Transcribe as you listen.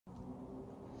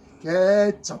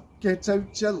Get up, get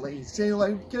out, you lazy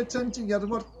lout, get into your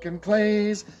working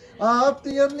clothes. Up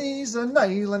to your knees and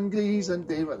island grease and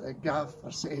do what the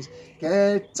gaffer says.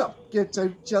 Get up, get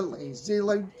out, you lazy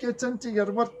lout, get into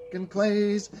your working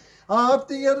clothes. Up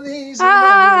to your knees and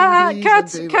island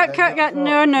grease cut.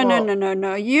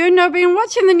 No. You not been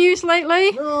watching the news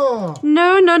lately? No.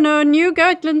 No. New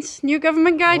guidelines, new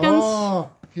government guidance. Oh,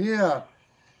 here.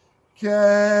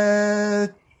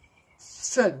 Get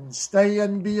sit and stay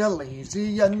and be a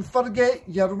lazy and forget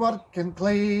your working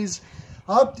clothes.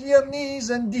 Up to your knees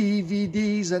in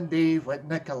DVDs and do what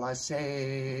Nicola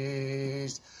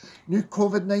says. New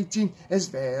Covid-19 is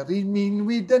very mean,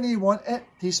 we didn't want it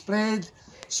to spread.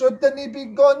 So didn't be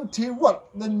gone to work,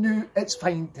 the new it's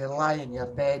fine to lie in your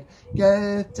bed.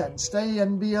 Get and stay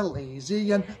and be a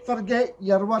lazy and forget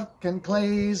your working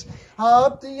clothes.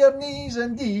 Up to your knees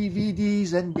in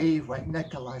DVDs and do what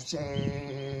Nicola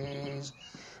says.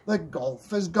 The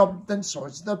golf is gubbed and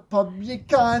so's the pub, you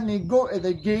can't go to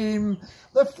the game.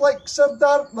 The flicks are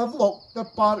dark, they've locked the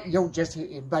park, you'll just have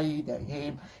to bide at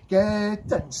home.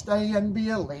 Get and stay and be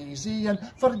a lazy and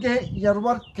forget your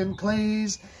working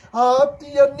clothes. Up to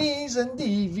your knees in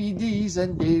DVDs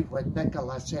and do what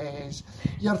Nicola says.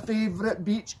 Your favourite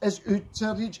beach is out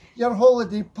to reach, your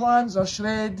holiday plans are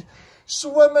shred.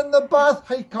 Swim in the bath,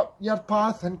 hike up your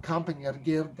path and camp in your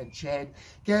garden shed.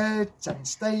 Get and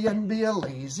stay and be a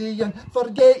lazy and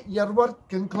forget your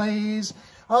working clothes.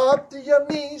 Up to your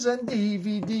knees in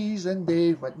DVDs and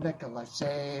do what Nicola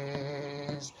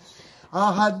says.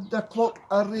 I had a clock,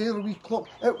 a rare wee clock,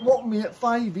 it woke me at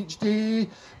 5 each day.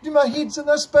 Do my head's in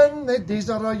a spin, the days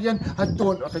are running, I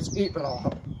don't know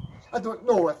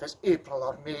if it's April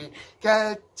or May.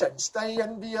 Get and stay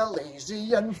and be a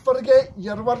lazy and forget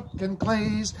your working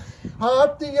clothes.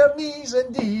 Up to your knees in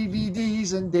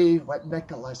DVDs and do what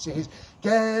Nicola says.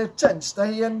 Get and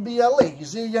stay and be a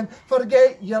lazy and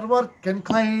forget your working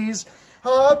clothes.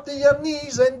 Up to your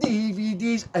knees in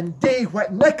DVDs and do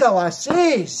what Nicola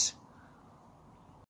says.